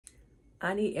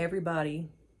I need everybody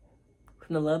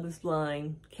from the Love is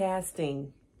Blind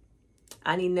casting.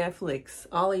 I need Netflix,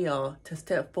 all of y'all, to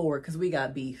step forward because we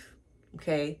got beef.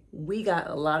 Okay, we got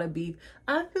a lot of beef.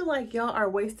 I feel like y'all are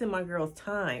wasting my girl's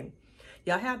time.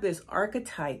 Y'all have this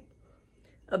archetype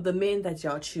of the men that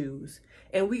y'all choose,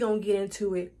 and we gonna get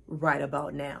into it right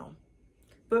about now.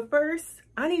 But first,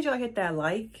 I need y'all to hit that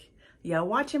like. Y'all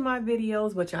watching my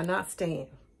videos, but y'all not staying.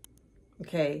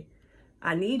 Okay,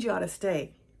 I need y'all to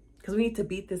stay because we need to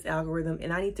beat this algorithm,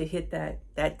 and I need to hit that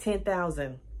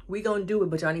 10,000. We gonna do it,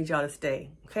 but y'all need y'all to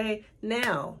stay. Okay,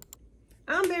 now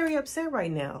I'm very upset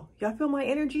right now. Y'all feel my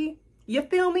energy? You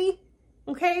feel me?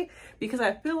 Okay, because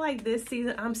I feel like this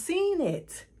season I'm seeing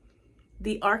it,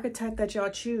 the archetype that y'all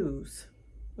choose.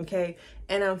 Okay,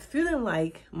 and I'm feeling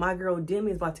like my girl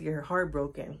Demi is about to get her heart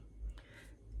broken.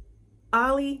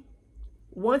 Ollie,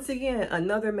 once again,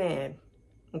 another man.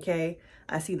 Okay,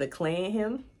 I see the clan in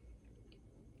him.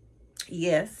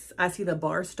 Yes, I see the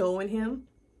Barstow in him.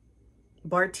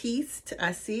 Bartiste,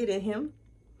 I see it in him.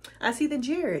 I see the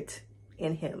Jarrett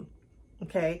in him.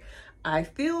 Okay, I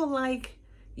feel like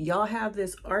y'all have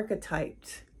this archetype.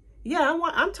 Yeah,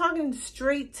 I'm talking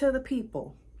straight to the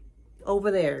people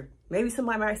over there. Maybe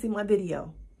somebody might see my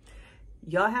video.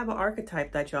 Y'all have an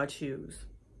archetype that y'all choose.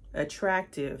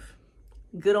 Attractive,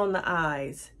 good on the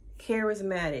eyes,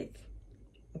 charismatic,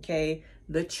 okay,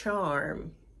 the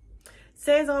charm,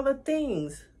 says all the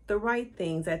things, the right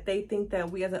things that they think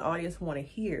that we as an audience want to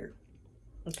hear,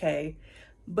 okay?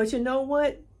 But you know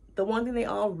what? The one thing they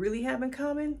all really have in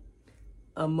common?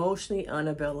 Emotionally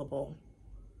unavailable.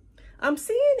 I'm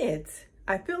seeing it.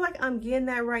 I feel like I'm getting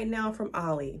that right now from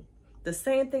Ollie. The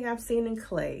same thing I've seen in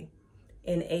Clay,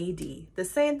 in AD. The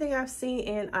same thing I've seen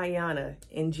in Ayana,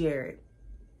 in Jared.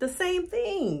 The same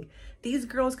thing. These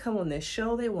girls come on this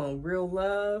show. They want real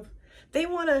love. They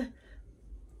want a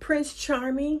Prince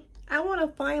Charming. I want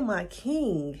to find my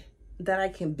king that I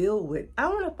can build with. I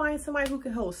want to find somebody who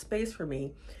can hold space for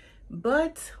me.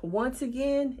 But once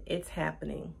again, it's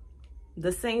happening.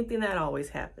 The same thing that always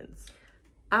happens.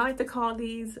 I like to call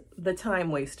these the time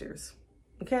wasters.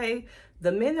 Okay?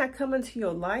 The men that come into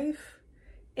your life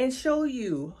and show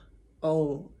you,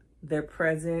 oh, they're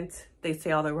present. They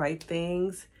say all the right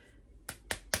things.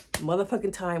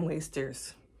 Motherfucking time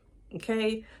wasters.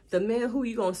 Okay? The men who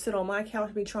you gonna sit on my couch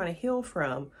and be trying to heal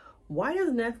from. Why does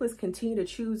Netflix continue to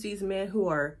choose these men who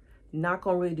are not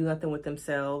gonna really do nothing with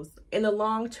themselves in the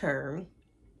long term?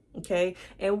 Okay?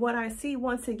 And what I see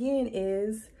once again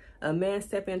is a man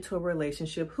step into a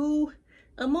relationship who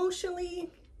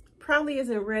emotionally probably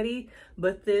isn't ready,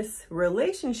 but this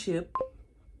relationship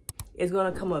is going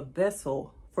to become a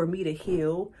vessel for me to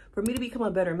heal, for me to become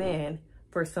a better man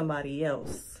for somebody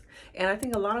else. And I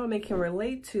think a lot of women can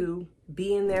relate to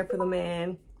being there for the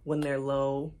man when they're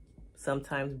low,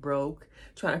 sometimes broke,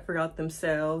 trying to figure out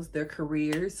themselves, their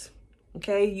careers.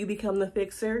 Okay, you become the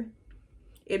fixer.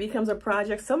 It becomes a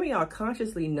project. Some of y'all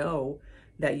consciously know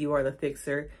that you are the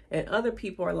fixer, and other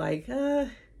people are like,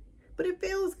 but it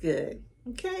feels good.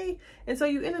 Okay, and so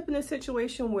you end up in a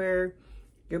situation where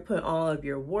you're putting all of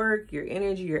your work, your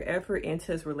energy, your effort into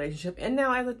this relationship. And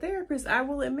now as a therapist, I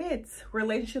will admit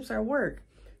relationships are work,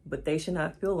 but they should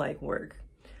not feel like work.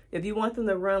 If you want them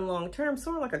to run long term,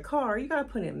 sort of like a car, you got to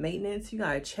put in maintenance. You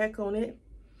got to check on it.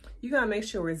 You got to make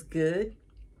sure it's good.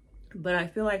 But I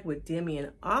feel like with Demi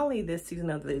and Ollie this season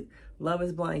of the Love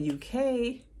is Blind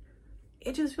UK,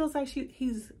 it just feels like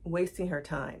he's wasting her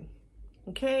time.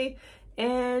 Okay,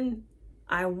 and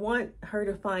I want her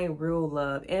to find real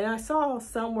love. And I saw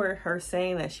somewhere her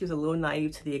saying that she was a little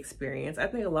naive to the experience. I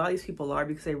think a lot of these people are,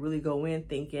 because they really go in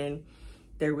thinking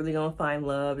they're really going to find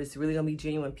love. It's really going to be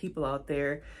genuine people out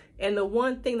there. And the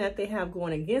one thing that they have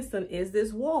going against them is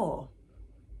this wall.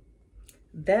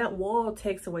 That wall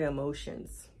takes away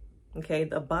emotions. Okay,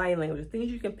 the body language, the things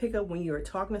you can pick up when you're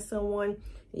talking to someone.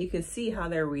 You can see how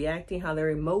they're reacting, how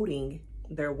they're emoting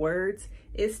their words.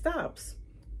 It stops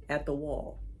at the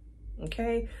wall.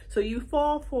 Okay, so you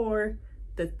fall for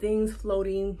the things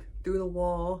floating through the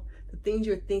wall, the things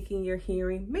you're thinking you're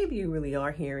hearing, maybe you really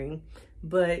are hearing,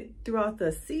 but throughout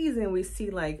the season we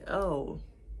see like, oh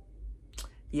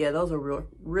yeah, those are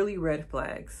really red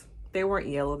flags. They weren't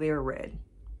yellow, they were red.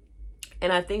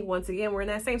 And I think once again we're in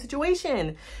that same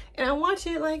situation, and I watch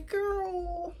it like,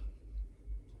 girl,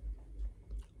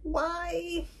 why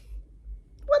they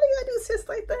gotta do sis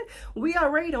like that? We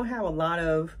already don't have a lot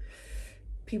of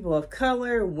people of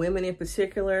color, women in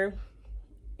particular.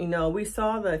 You know, we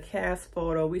saw the cast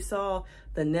photo, we saw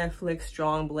the Netflix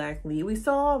strong black lead, we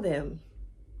saw them.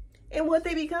 And what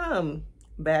they become?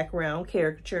 Background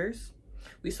caricatures.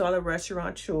 We saw the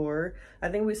restaurateur. I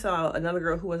think we saw another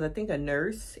girl who was, I think, a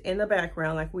nurse in the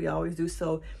background, like we always do.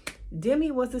 So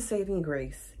Demi was the saving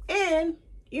grace. And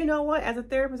you know what? As a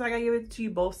therapist, I gotta give it to you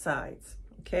both sides.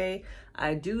 Okay,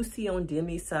 I do see on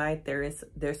Demi's side there's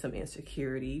some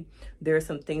insecurity. There's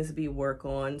some things to be worked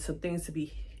on, some things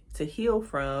to heal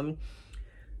from.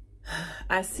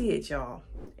 I see it, y'all.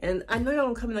 And I know y'all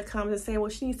gonna come in the comments and say, well,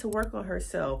 she needs to work on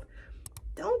herself.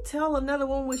 Don't tell another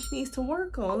woman what she needs to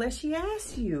work on unless she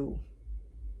asks you.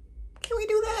 Can we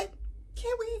do that?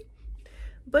 Can we?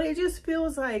 But it just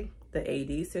feels like the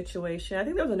AD situation. I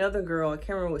think there was another girl, I can't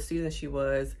remember what season she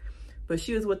was, but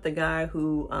she was with the guy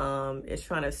who is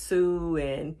trying to sue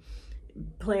and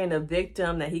playing a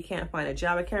victim that he can't find a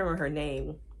job. I can't remember her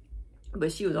name,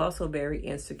 but she was also very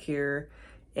insecure.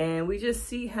 And we just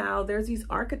see how there's these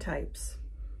archetypes.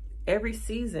 Every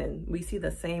season, we see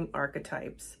the same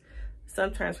archetypes,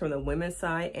 sometimes from the women's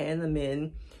side and the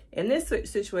men. In this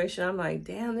situation, I'm like,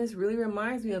 damn, this really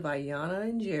reminds me of Ayanna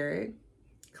and Jared,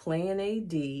 Clay and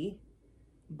AD,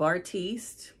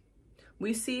 Bartiste.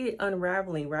 We see it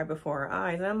unraveling right before our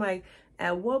eyes. And I'm like,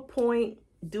 at what point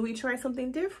do we try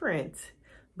something different?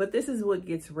 But this is what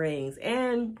gets ratings.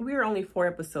 And we're only 4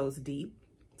 episodes deep,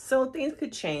 so things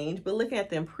could change. But looking at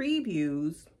them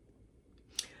previews,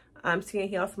 I'm seeing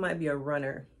he also might be a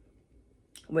runner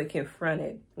when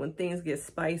confronted, when things get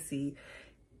spicy.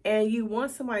 And you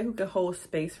want somebody who can hold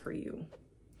space for you.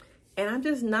 And I'm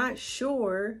just not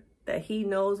sure that he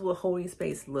knows what holding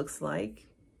space looks like.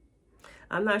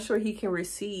 I'm not sure he can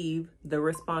receive the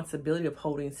responsibility of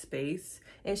holding space.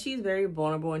 And she's very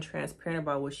vulnerable and transparent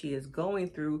about what she is going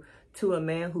through to a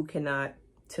man who cannot,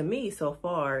 to me so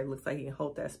far, it looks like he can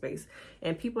hold that space.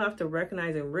 And people have to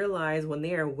recognize and realize when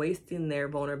they are wasting their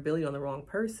vulnerability on the wrong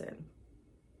person.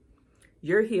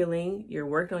 You're healing, you're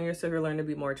working on yourself, you're learning to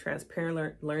be more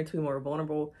transparent, learn to be more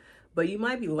vulnerable. But you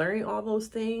might be learning all those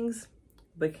things,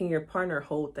 but can your partner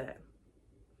hold that?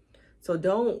 So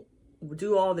don't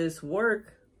do all this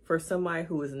work for somebody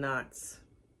who is not.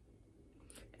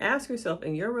 Ask yourself,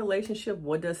 in your relationship,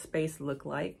 what does space look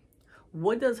like?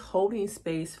 What does holding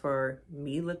space for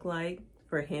me look like,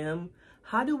 for him?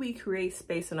 How do we create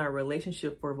space in our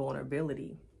relationship for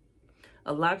vulnerability?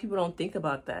 A lot of people don't think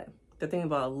about that. They're thinking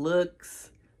about looks,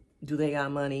 do they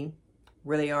got money,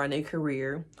 where they are in their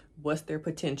career, what's their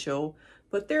potential.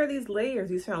 But there are these layers,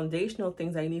 these foundational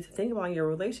things that you need to think about in your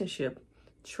relationship.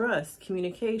 Trust,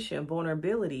 communication,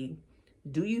 vulnerability.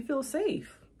 Do you feel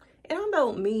safe? And I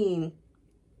don't mean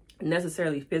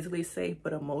necessarily physically safe,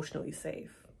 but emotionally safe.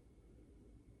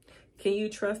 Can you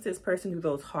trust this person through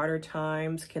those harder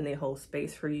times? Can they hold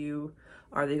space for you?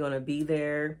 Are they going to be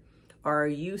there? Are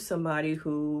you somebody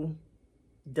who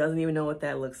doesn't even know what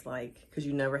that looks like because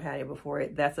you never had it before?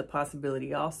 That's a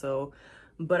possibility also.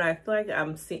 But I feel like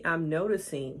I'm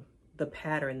noticing the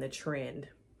pattern, the trend.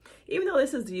 Even though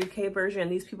this is the UK version,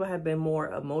 these people have been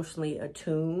more emotionally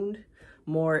attuned,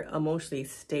 more emotionally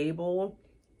stable,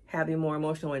 having more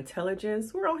emotional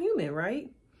intelligence. We're all human, right?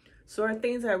 So there are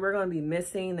things that we're going to be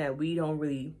missing that we don't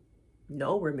really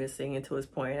know we're missing until it's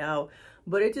pointed out.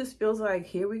 But it just feels like,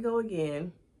 here we go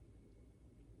again.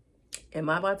 Am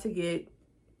I about to get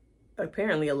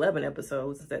apparently 11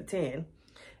 episodes? It's at 10.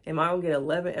 Am I going to get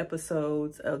 11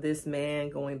 episodes of this man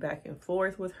going back and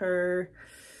forth with her?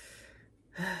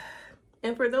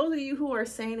 And for those of you who are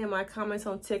saying in my comments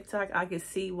on TikTok, I can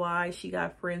see why she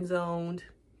got friend zoned.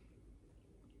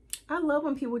 I love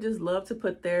when people just love to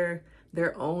put their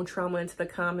own trauma into the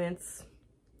comments,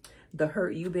 the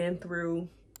hurt you've been through,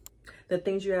 the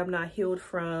things you have not healed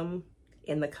from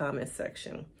in the comment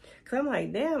section. Because I'm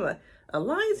like, damn, a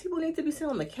lot of these people need to be sitting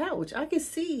on the couch. I can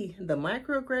see the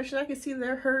microaggression. I can see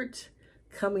their hurt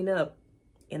coming up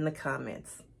in the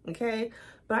comments. Okay?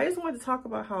 But I just wanted to talk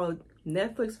about how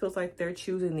Netflix feels like they're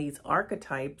choosing these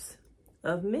archetypes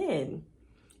of men.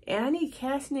 And I need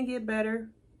casting to get better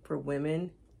for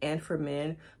women and for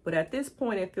men. But at this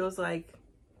point, it feels like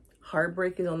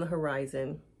heartbreak is on the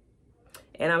horizon.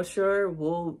 And I'm sure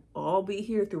we'll all be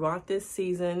here throughout this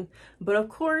season. But of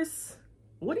course,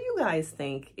 what do you guys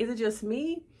think? Is it just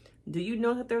me? Do you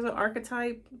know that there's an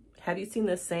archetype? Have you seen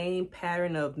the same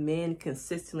pattern of men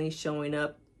consistently showing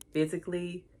up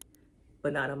physically,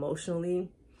 but not emotionally?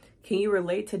 Can you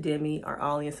relate to Demi or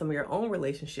Ollie in some of your own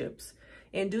relationships?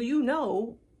 And do you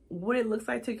know what it looks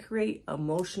like to create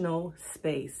emotional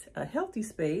space, a healthy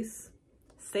space,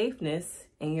 safeness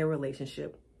in your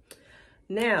relationship?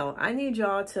 Now, I need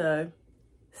y'all to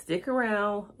stick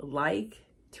around, like,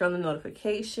 turn on the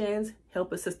notifications,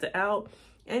 help a sister out.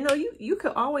 And I know you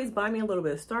could always buy me a little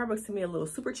bit of Starbucks, send me a little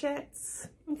super chats,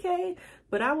 okay?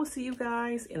 But I will see you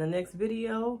guys in the next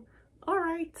video. All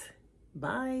right,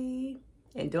 Bye.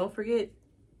 And don't forget,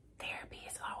 therapy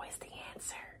is always the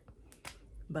answer.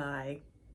 Bye.